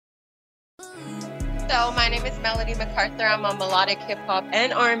So my name is Melody MacArthur. I'm a melodic hip hop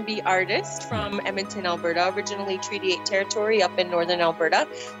and R&B artist from Edmonton, Alberta, originally Treaty 8 territory up in northern Alberta.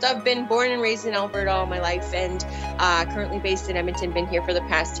 So I've been born and raised in Alberta all my life, and currently based in Edmonton, been here for the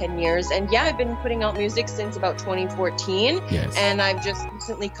past 10 years. And yeah, I've been putting out music since about 2014. Yes. And I've just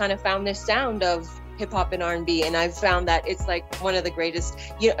recently kind of found this sound of hip hop and R&B, and I've found that it's like one of the greatest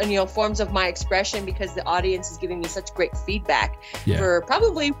forms of my expression, because the audience is giving me such great feedback for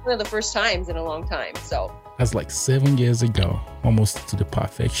probably one of the first times in a long time. So that's like 7 years ago, almost to the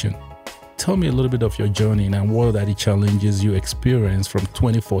perfection. Tell me a little bit of your journey and what are the challenges you experienced from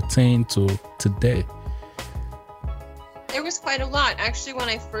 2014 to today. There was quite a lot. Actually, when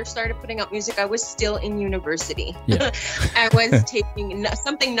I first started putting out music, I was still in university. Yeah. I was taking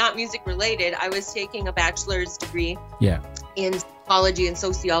something not music related. I was taking a bachelor's degree in psychology and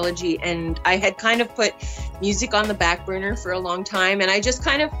sociology, and I had kind of put music on the back burner for a long time, and I just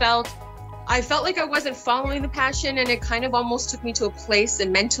kind of felt like I wasn't following the passion, and it kind of almost took me to a place,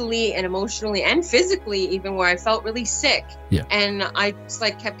 and mentally and emotionally and physically even, where I felt really sick. Yeah. And I just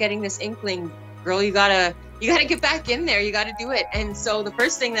like kept getting this inkling, girl, you gotta get back in there. You gotta do it. And so the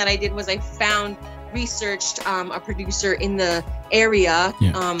first thing that I did was I researched a producer in the area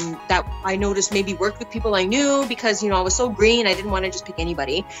that I noticed maybe worked with people I knew, because, I was so green. I didn't want to just pick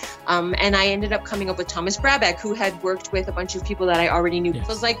anybody. And I ended up coming up with Thomas Brabeck, who had worked with a bunch of people that I already knew. Yes.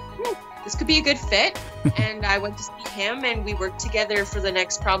 So I was like, this could be a good fit. And I went to see him, and we worked together for the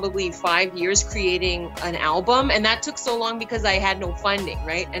next probably 5 years creating an album. And that took so long because I had no funding,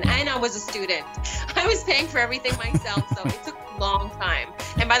 right? And I was a student. I was paying for everything myself, so it took a long time.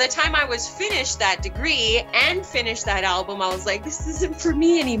 And by the time I was finished that degree and finished that album, I was like, this isn't for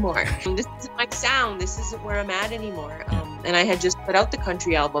me anymore. This isn't my sound. This isn't where I'm at anymore. And I had just put out the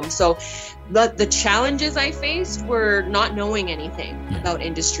country album. So the challenges I faced were not knowing anything about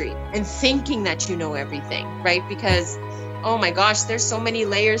industry and thinking that you know everything, right? Because, oh my gosh, there's so many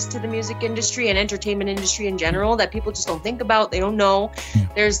layers to the music industry and entertainment industry in general that people just don't think about. They don't know.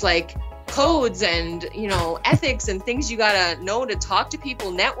 There's like codes and, ethics and things you gotta know to talk to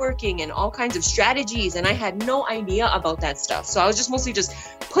people, networking and all kinds of strategies. And I had no idea about that stuff. So I was just mostly just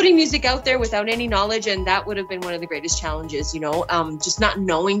putting music out there without any knowledge. And that would have been one of the greatest challenges, just not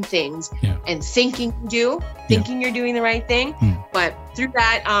knowing things and thinking you're doing the right thing. But through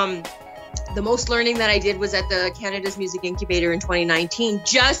that, the most learning that I did was at the Canada's Music Incubator in 2019,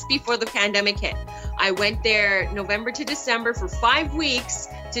 just before the pandemic hit. I went there November to December for 5 weeks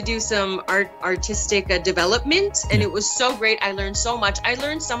to do some artistic development, and it was so great. I learned so much. I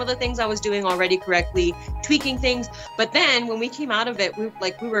learned some of the things I was doing already correctly, tweaking things. But then when we came out of it, we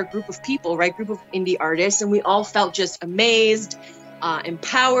were a group of people, right? Group of indie artists, and we all felt just amazed,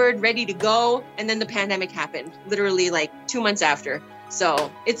 empowered, ready to go. And then the pandemic happened, literally like 2 months after.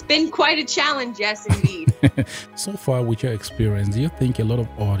 So it's been quite a challenge, yes, indeed. So far with your experience, do you think a lot of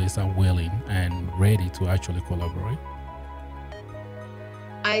artists are willing and ready to actually collaborate?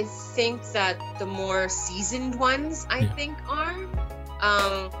 I think that the more seasoned ones, I think, are.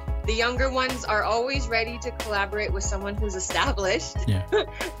 The younger ones are always ready to collaborate with someone who's established. Yeah.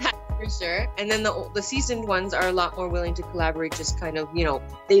 That's for sure. And then the seasoned ones are a lot more willing to collaborate, just kind of,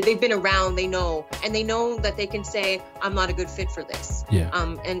 they've been around, they know that they can say, I'm not a good fit for this. Yeah.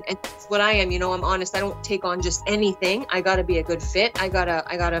 And that's what I am, I'm honest. I don't take on just anything. I gotta be a good fit. I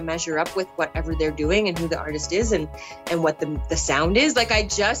gotta measure up with whatever they're doing and who the artist is and what the sound is. Like, I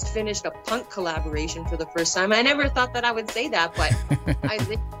just finished a punk collaboration for the first time. I never thought that I would say that, but I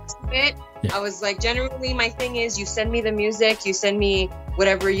listened to it. I was like, generally my thing is, you send me the music, you send me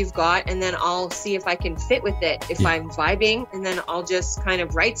whatever you've got, and then I'll see if I can fit with it. If I'm vibing, and then I'll just kind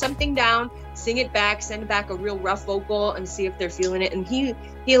of write something down, sing it back, send back a real rough vocal, and see if they're feeling it. And he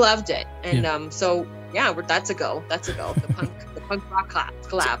loved it. And so yeah, that's a go. The punk rock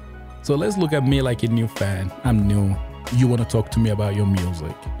collab. So let's look at me like a new fan. I'm new. You want to talk to me about your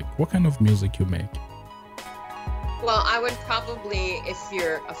music? What kind of music you make? Well, I would probably, if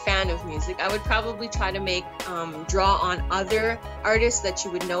you're a fan of music, I would probably try to draw on other artists that you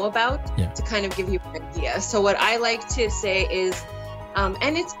would know about to kind of give you an idea. So what I like to say is,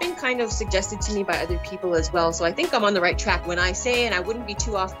 and it's been kind of suggested to me by other people as well, so I think I'm on the right track when I say, and I wouldn't be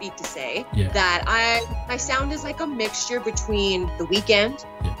too offbeat to say, that my sound is like a mixture between The Weeknd,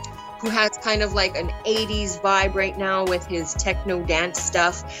 who has kind of like an 80s vibe right now with his techno dance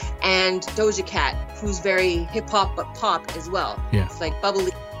stuff, and Doja Cat, who's very hip-hop but pop as well. It's like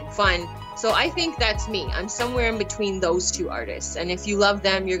bubbly and fun. So I think that's me. I'm somewhere in between those two artists, and if you love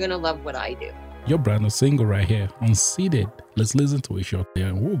them, you're gonna love what I do. Your brand new single right here, Unseated. Let's listen to it shortly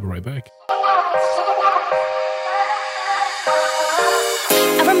and we'll be right back.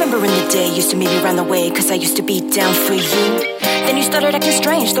 I remember remember in the day, used to meet me around the way, cause I used to be down for you. Then you started acting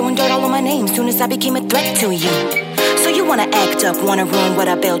strange, throwing dirt all on my name, soon as I became a threat to you. So you wanna act up, wanna ruin what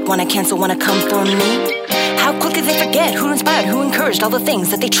I built, wanna cancel, wanna come for me. How quickly they forget who inspired, who encouraged all the things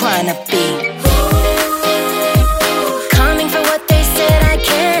that they trying to be. Coming for what they said I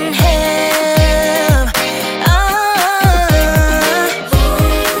can't have.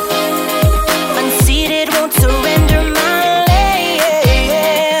 Unseated won't surrender my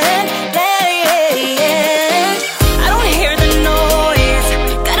land. I don't hear the noise,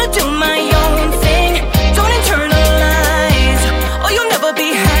 gotta do my own thing. Don't internalize, or you'll never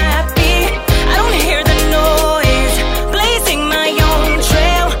be happy. I don't hear the noise, blazing my own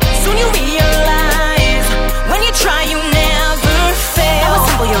trail. Soon you realize, when you try you never fail. I was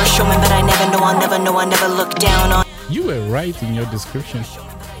simple, you're a showman, but I never know, I'll never look down on. You were right in your description.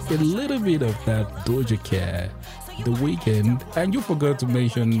 A little bit of that Doja Cat, The Weeknd, and you forgot to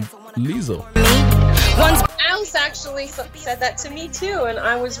mention Lizzo. Alice actually said that to me too, and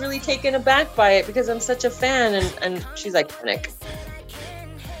I was really taken aback by it because I'm such a fan, and she's iconic.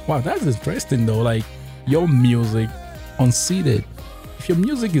 Wow, that's interesting though. Like your music, Unseated. If your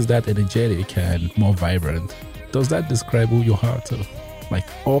music is that energetic and more vibrant, does that describe who you are too? Like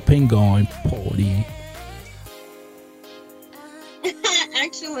up and going, party.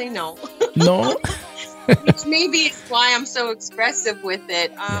 Actually, no. No. Which maybe is why I'm so expressive with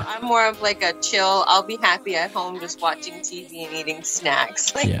it. I'm more of like a chill, I'll be happy at home just watching TV and eating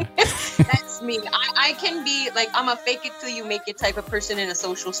snacks. Like, Yeah. That's me. I can be like, I'm a fake it till you make it type of person in a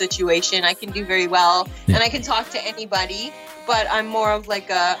social situation. I can do very well, Yeah. and I can talk to anybody, but I'm more of like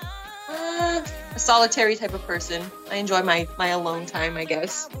a solitary type of person. I enjoy my alone time, I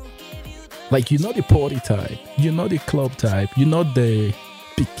guess. Like you're not the party type, you're not the club type, you're not the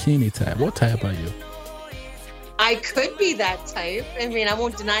bikini type. What type are you? I could be that type. I mean, I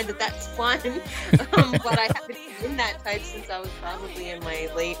won't deny that that's fun, but I haven't been that type since I was probably in my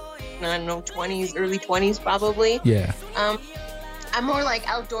late, 20s, early 20s probably. Yeah. I'm more like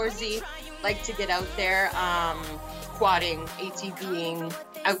outdoorsy, like to get out there, quadding, ATVing,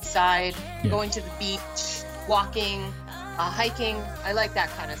 outside, going to the beach, walking, hiking. I like that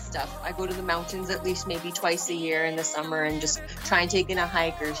kind of stuff. I go to the mountains at least maybe twice a year in the summer and just try and take in a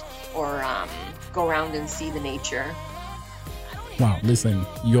hike or go around and see the nature. Wow, listen,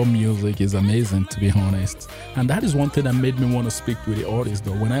 your music is amazing, to be honest. And that is one thing that made me want to speak with the artist,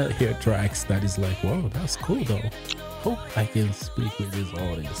 though. When I hear tracks, that is like, wow, that's cool, though. Hope I can speak with this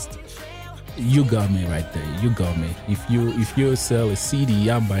artist. You got me right there. You got me. If you sell a CD,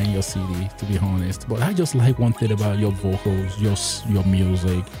 I'm buying your CD, to be honest. But I just like one thing about your vocals, your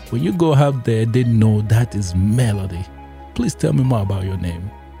music. When you go out there, they know that is melody. Please tell me more about your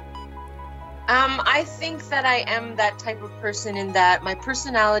name. I think that I am that type of person in that my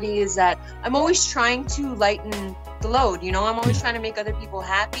personality is that I'm always trying to lighten the load, I'm always trying to make other people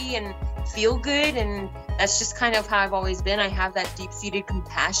happy and feel good, and that's just kind of how I've always been. I have that deep-seated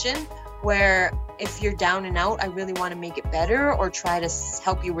compassion where if you're down and out, I really want to make it better or try to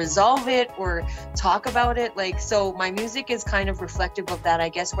help you resolve it or talk about it. So my music is kind of reflective of that, I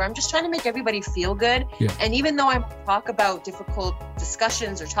guess, where I'm just trying to make everybody feel good. Yeah. And even though I talk about difficult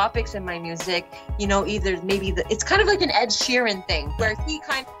discussions or topics in my music, either maybe it's kind of like an Ed Sheeran thing where he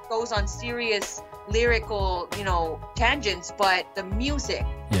kind of goes on serious lyrical, tangents, but the music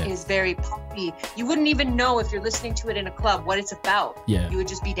is very poppy. You wouldn't even know if you're listening to it in a club what it's about. Yeah. You would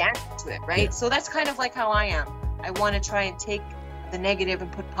just be dancing to it, right? Yeah. So that's kind of like how I am. I want to try and take the negative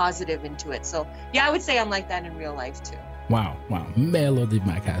and put positive into it. So yeah, I would say I'm like that in real life too. Wow. Melody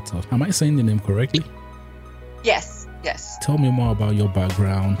Makato. Am I saying the name correctly? Yes. Tell me more about your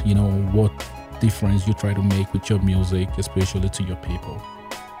background, what difference you try to make with your music, especially to your people.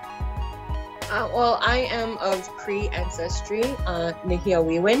 Well, I am of Cree ancestry,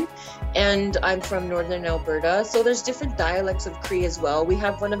 Nihiawiwin, and I'm from northern Alberta. So there's different dialects of Cree as well. We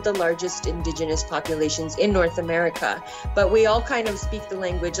have one of the largest indigenous populations in North America, but we all kind of speak the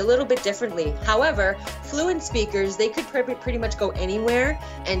language a little bit differently. However, fluent speakers, they could pretty much go anywhere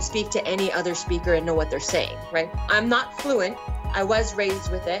and speak to any other speaker and know what they're saying, right? I'm not fluent. I was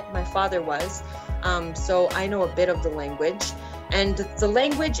raised with it. My father was. So I know a bit of the language. And the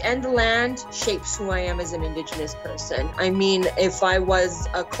language and the land shapes who I am as an Indigenous person. I mean, if I was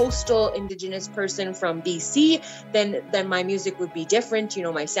a coastal Indigenous person from BC, then my music would be different.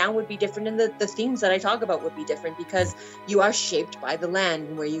 My sound would be different, and the themes that I talk about would be different because you are shaped by the land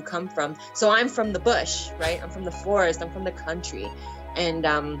and where you come from. So I'm from the bush, right? I'm from the forest. I'm from the country, and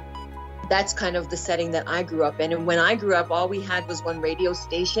that's kind of the setting that I grew up in. And when I grew up, all we had was one radio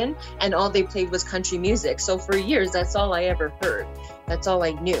station and all they played was country music. So for years, that's all I ever heard. That's all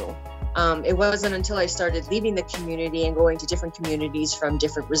I knew. It wasn't until I started leaving the community and going to different communities from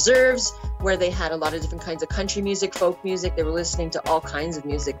different reserves where they had a lot of different kinds of country music, folk music. They were listening to all kinds of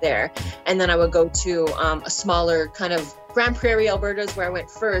music there. And then I would go to a smaller kind of Grand Prairie, Alberta is where I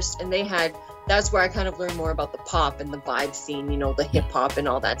went first. And that's where I kind of learned more about the pop and the vibe scene, you know, the hip hop and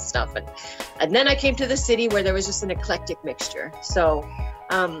all that stuff. And then I came to the city where there was just an eclectic mixture. So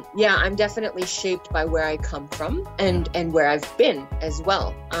yeah, I'm definitely shaped by where I come from and where I've been as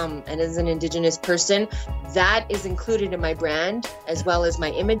well. And as an Indigenous person, that is included in my brand as well as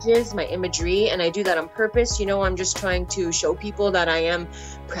my images, my imagery. And I do that on purpose. You know, I'm just trying to show people that I am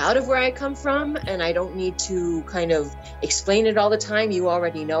proud of where I come from and I don't need to kind of explain it all the time. You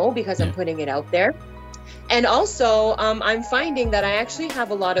already know because I'm putting it out there. And also, I'm finding that I actually have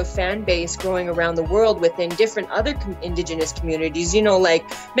a lot of fan base growing around the world within different other Indigenous communities, you know, like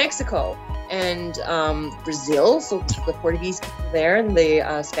Mexico and Brazil. So the Portuguese people there and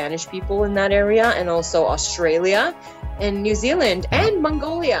the Spanish people in that area, and also Australia and New Zealand and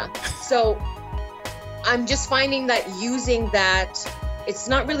Mongolia. So I'm just finding that using that, it's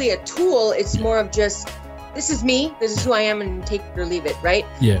not really a tool. It's more of just, this is me, this is who I am, and take it or leave it, right?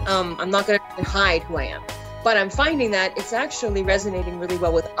 Yeah. I'm not going to hide who I am. But I'm finding that it's actually resonating really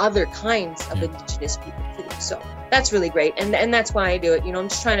well with other kinds of Indigenous people too. So that's really great. And that's why I do it. You know, I'm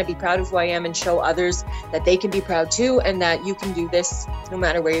just trying to be proud of who I am and show others that they can be proud too, and that you can do this no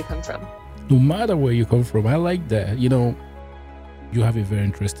matter where you come from. No matter where you come from. I like that. You know, you have a very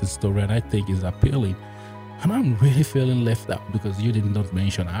interesting story and I think it's appealing. And I'm really feeling left out because you did not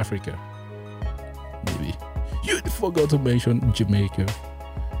mention Africa. Maybe you forgot to mention Jamaica.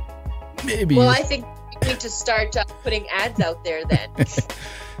 Maybe. Well, I think we need to start putting ads out there then.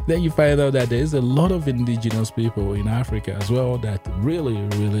 Then you find out that there's a lot of Indigenous people in Africa as well that really,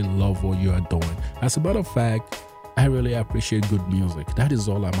 really love what you are doing. As a matter of fact, I really appreciate good music. That is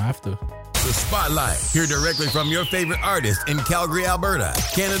all I'm after. The Spotlight. Hear directly from your favorite artists in Calgary, Alberta,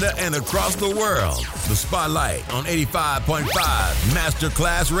 Canada, and across the world. The Spotlight on 85.5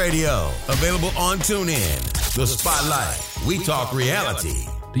 Masterclass Radio. Available on TuneIn. The Spotlight. We talk reality.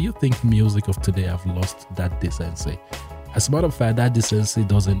 Do you think music of today have lost that decency? As a matter of fact, that decency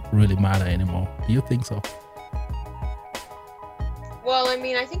doesn't really matter anymore. Do you think so? Well, I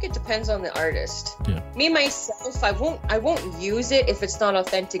mean, I think it depends on the artist. Yeah. Me myself, I won't use it if it's not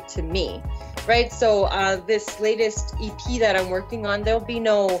authentic to me, right? So this latest EP that I'm working on, there'll be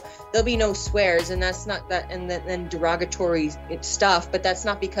no swears, and that's not that, and then derogatory stuff. But that's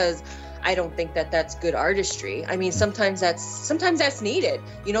not because I don't think that that's good artistry. I mean, sometimes that's needed.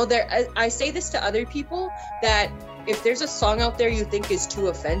 You know, I say this to other people that if there's a song out there you think is too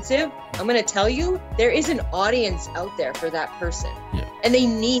offensive, I'm going to tell you there is an audience out there for that person. Yeah. And they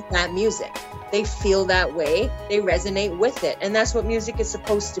need that music. They feel that way. They resonate with it. And that's what music is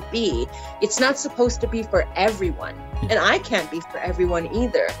supposed to be. It's not supposed to be for everyone. And I can't be for everyone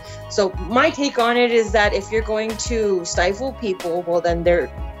either. So my take on it is that if you're going to stifle people, well, then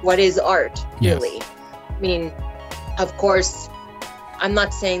what is art, really? Yes. I mean, of course, I'm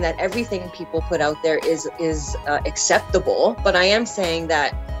not saying that everything people put out there is acceptable, but I am saying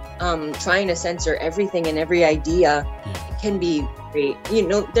that trying to censor everything and every idea can be great. You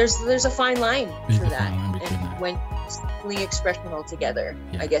know, there's a fine line for that. And when stealing expression altogether,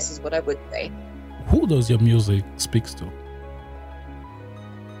 I guess is what I would say. Who does your music speaks to?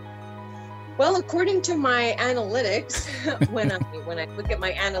 Well, according to my analytics, when I look at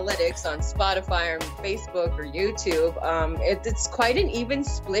my analytics on Spotify or Facebook or YouTube, it's quite an even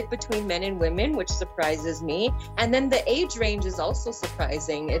split between men and women, which surprises me. And then the age range is also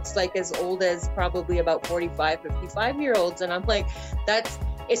surprising. It's like as old as probably about 45, 55-year-olds. And I'm like,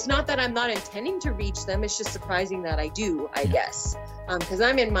 it's not that I'm not intending to reach them. It's just surprising that I do, I guess. Because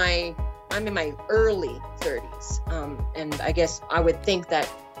I'm in my early 30s. And I guess I would think that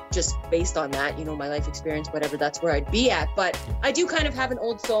just based on that, you know, my life experience, whatever, that's where I'd be at. But I do kind of have an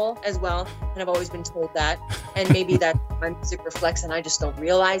old soul as well. And I've always been told that. And maybe that my music reflects and I just don't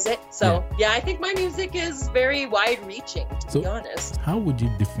realize it. So yeah, I think my music is very wide reaching, to be honest. How would you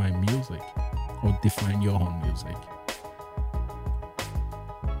define music or define your own music?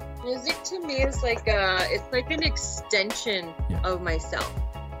 Music to me is like it's like an extension of myself.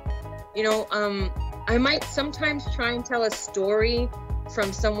 You know, I might sometimes try and tell a story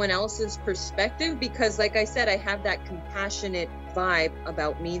from someone else's perspective because, like I said, I have that compassionate vibe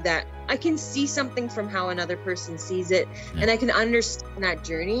about me that I can see something from how another person sees it, and I can understand that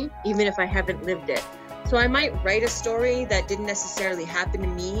journey even if I haven't lived it. So I might write a story that didn't necessarily happen to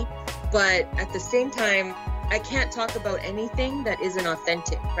me, but at the same time, I can't talk about anything that isn't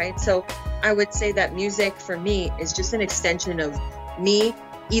authentic, right? So I would say that music for me is just an extension of me,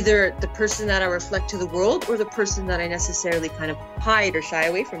 either the person that I reflect to the world or the person that I necessarily kind of hide or shy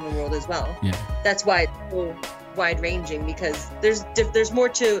away from the world as well. Yeah. That's why it's so wide ranging, because there's more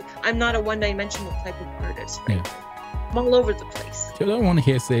to, I'm not a one-dimensional type of artist, right? Yeah. I'm all over the place. The other one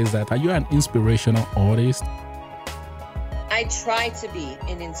here says that, are you an inspirational artist? I try to be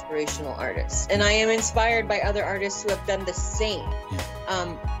an inspirational artist, and I am inspired by other artists who have done the same,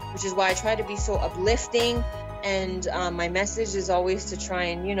 which is why I try to be so uplifting. And my message is always to try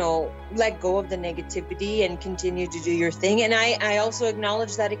and, you know, let go of the negativity and continue to do your thing. And I also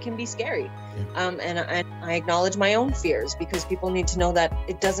acknowledge that it can be scary. And I acknowledge my own fears, because people need to know that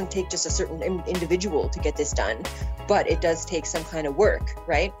it doesn't take just a certain individual to get this done, but it does take some kind of work,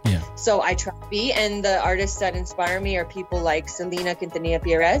 right? Yeah. So I try to be, and the artists that inspire me are people like Selena Quintanilla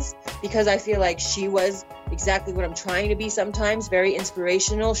Perez, because I feel like she was exactly what I'm trying to be sometimes, very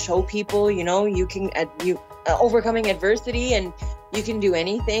inspirational, show people, you know, you can, overcoming adversity, and you can do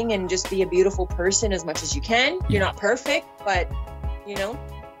anything and just be a beautiful person as much as you can. You're not perfect, but, you know.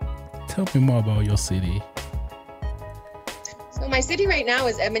 Tell me more about your city. So my city right now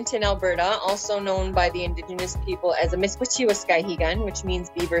is Edmonton, Alberta, also known by the Indigenous people as Amiskwaciwâskahigan, which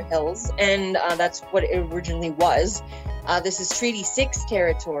means Beaver Hills, and that's what it originally was. This is Treaty 6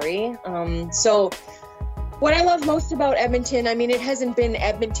 territory. So what I love most about Edmonton, I mean, it hasn't been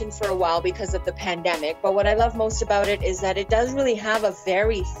Edmonton for a while because of the pandemic, but what I love most about it is that it does really have a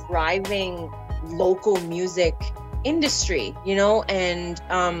very thriving local music industry, you know, and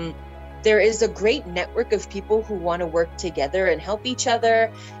there is a great network of people who want to work together and help each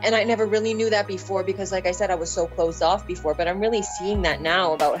other. And I never really knew that before, because like I said, I was so closed off before, but I'm really seeing that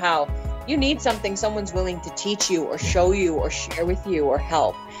now, about how you need something someone's willing to teach you or show you or share with you or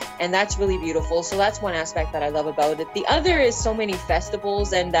help. And that's really beautiful. So that's one aspect that I love about it. The other is so many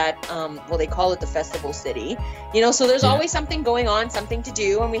festivals, and that, well, they call it the festival city, you know, so there's always something going on, something to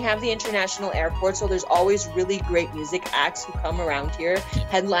do. And we have the international airport, so there's always really great music acts who come around here,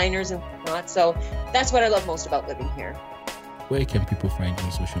 headliners and whatnot. So that's what I love most about living here. Where can people find you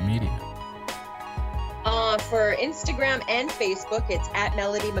on social media? For Instagram and Facebook, it's at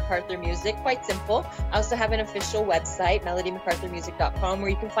Melody MacArthur Music. Quite simple. I also have an official website, melodymacArthurmusic.com, where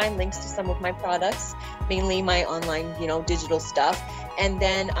you can find links to some of my products, mainly my online, you know, digital stuff. And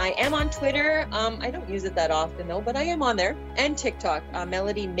then I am on Twitter. I don't use it that often though, but I am on there, and TikTok,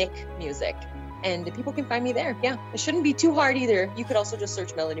 Melody Mick Music. And people can find me there. Yeah, it shouldn't be too hard either. You could also just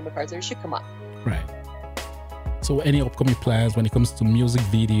search Melody MacArthur. It should come up. Right. So any upcoming plans when it comes to music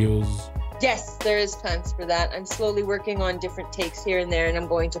videos? Yes, there is plans for that. I'm slowly working on different takes here and there, and I'm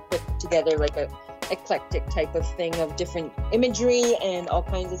going to put together like a eclectic type of thing of different imagery and all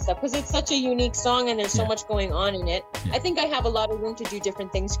kinds of stuff, because it's such a unique song and there's so much going on in it. I think I have a lot of room to do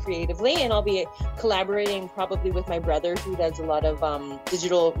different things creatively, and I'll be collaborating probably with my brother, who does a lot of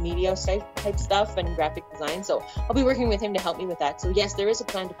digital media type stuff and graphic design, so I'll be working with him to help me with that. So yes, there is a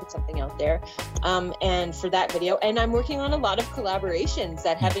plan to put something out there, and for that video, and I'm working on a lot of collaborations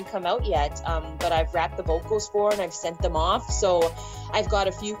that haven't come out yet, but I've wrapped the vocals for and I've sent them off, so I've got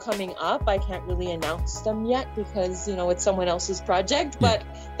a few coming up. I can't really announce them yet because, you know, it's someone else's project, but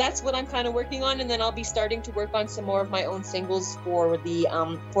that's what I'm kind of working on. And then I'll be starting to work on some more of my own singles for the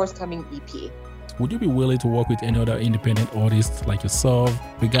forthcoming EP. Would you be willing to work with any other independent artists like yourself,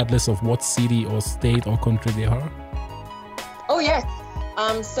 regardless of what city or state or country they are? Oh, yes.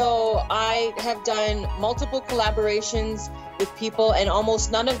 So I have done multiple collaborations with people, and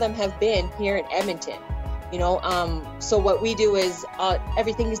almost none of them have been here in Edmonton. You know, so what we do is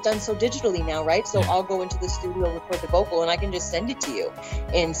everything is done so digitally now, right? So I'll go into the studio, record the vocal, and I can just send it to you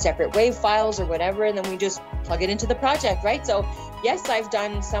in separate WAV files or whatever, and then we just plug it into the project, right? So yes, I've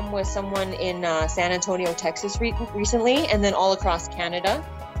done some with someone in San Antonio, Texas recently, and then all across Canada.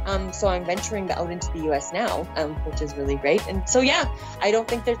 So I'm venturing out into the US now, which is really great. And so, yeah, I don't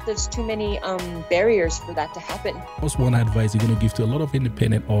think that there's too many barriers for that to happen. What's one advice you're going to give to a lot of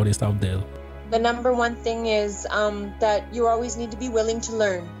independent artists out there? The number one thing is that you always need to be willing to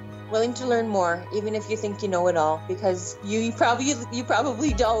learn more, even if you think you know it all, because you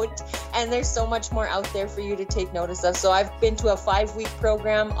probably don't, and there's so much more out there for you to take notice of. So I've been to a 5-week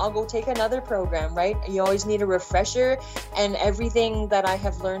program. I'll go take another program, right? You always need a refresher, and everything that I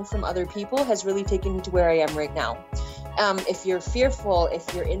have learned from other people has really taken me to where I am right now. If you're fearful,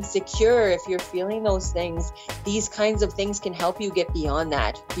 if you're insecure, if you're feeling those things, these kinds of things can help you get beyond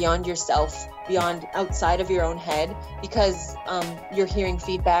that, beyond yourself, beyond outside of your own head, because you're hearing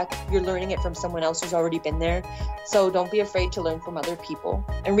feedback, you're learning it from someone else who's already been there. So don't be afraid to learn from other people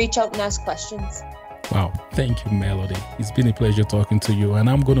and reach out and ask questions. Wow. Thank you, Melody. It's been a pleasure talking to you, and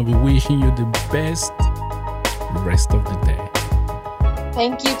I'm going to be wishing you the best rest of the day.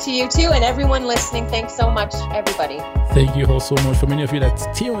 Thank you to you too, and everyone listening. Thanks so much, everybody. Thank you all so much. For many of you that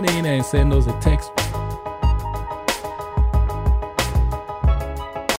tune in and send us a text,